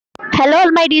Hello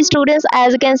all my dear students,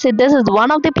 as you can see this is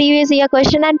one of the previous year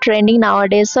question and trending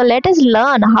nowadays. So let us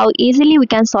learn how easily we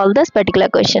can solve this particular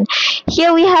question.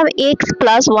 Here we have x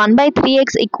plus 1 by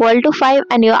 3x equal to 5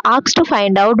 and you are asked to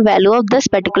find out value of this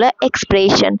particular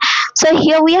expression. So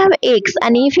here we have x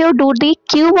and if you do the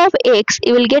cube of x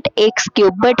you will get x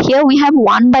cube, but here we have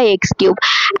 1 by x cube.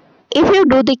 If you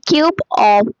do the cube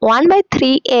of 1 by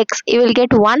 3x, you will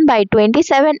get 1 by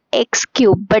 27x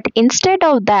cube. But instead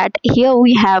of that, here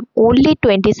we have only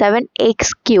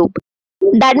 27x cube.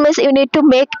 That means you need to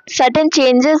make certain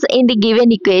changes in the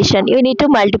given equation. You need to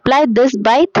multiply this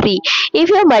by 3. If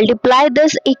you multiply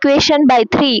this equation by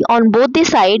 3 on both the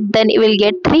sides, then you will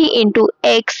get 3 into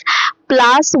x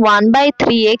plus 1 by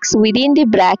 3x within the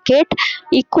bracket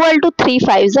equal to 3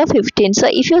 5s are 15. So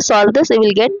if you solve this, you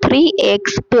will get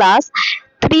 3x plus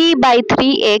 3 by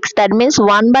 3x, that means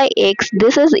 1 by x,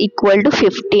 this is equal to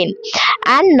 15.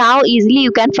 And now easily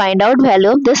you can find out value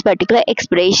of this particular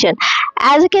expression.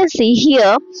 As you can see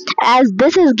here, as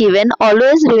this is given,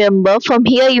 always remember from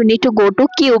here you need to go to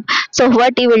cube. So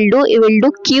what you will do, you will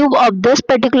do cube of this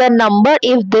particular number.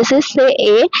 If this is say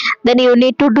a, then you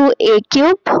need to do a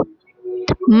cube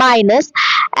minus,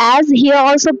 as here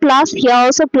also plus, here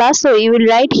also plus, so you will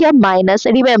write here minus.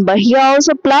 Remember, here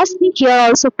also plus, here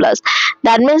also plus,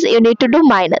 that means you need to do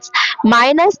minus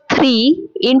 3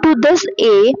 into this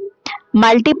a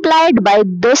multiplied by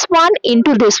this one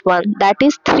into this one, that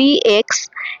is 3x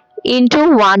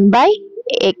into 1 by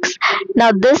x.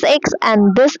 Now this x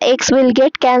and this x will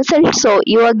get cancelled, so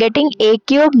you are getting a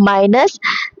cube minus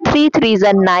 3 3s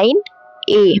are 9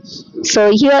 a.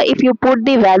 So here if you put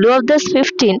the value of this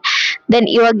 15, then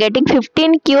you are getting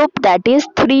 15 cube, that is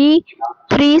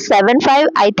 3375.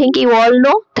 I think you all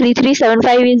know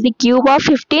 3375 is the cube of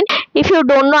 15. If you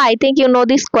don't know, I think you know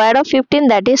the square of 15,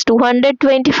 that is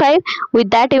 225. With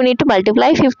that you need to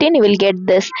multiply 15, you will get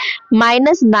this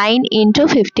minus 9 into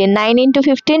 15. 9 into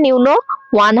 15 you know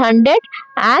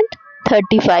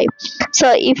 135.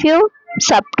 So if you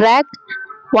subtract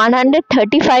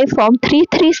 135 from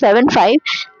 3375,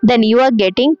 then you are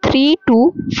getting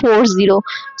 3240.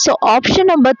 So option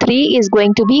number 3 is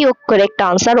going to be your correct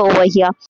answer over here.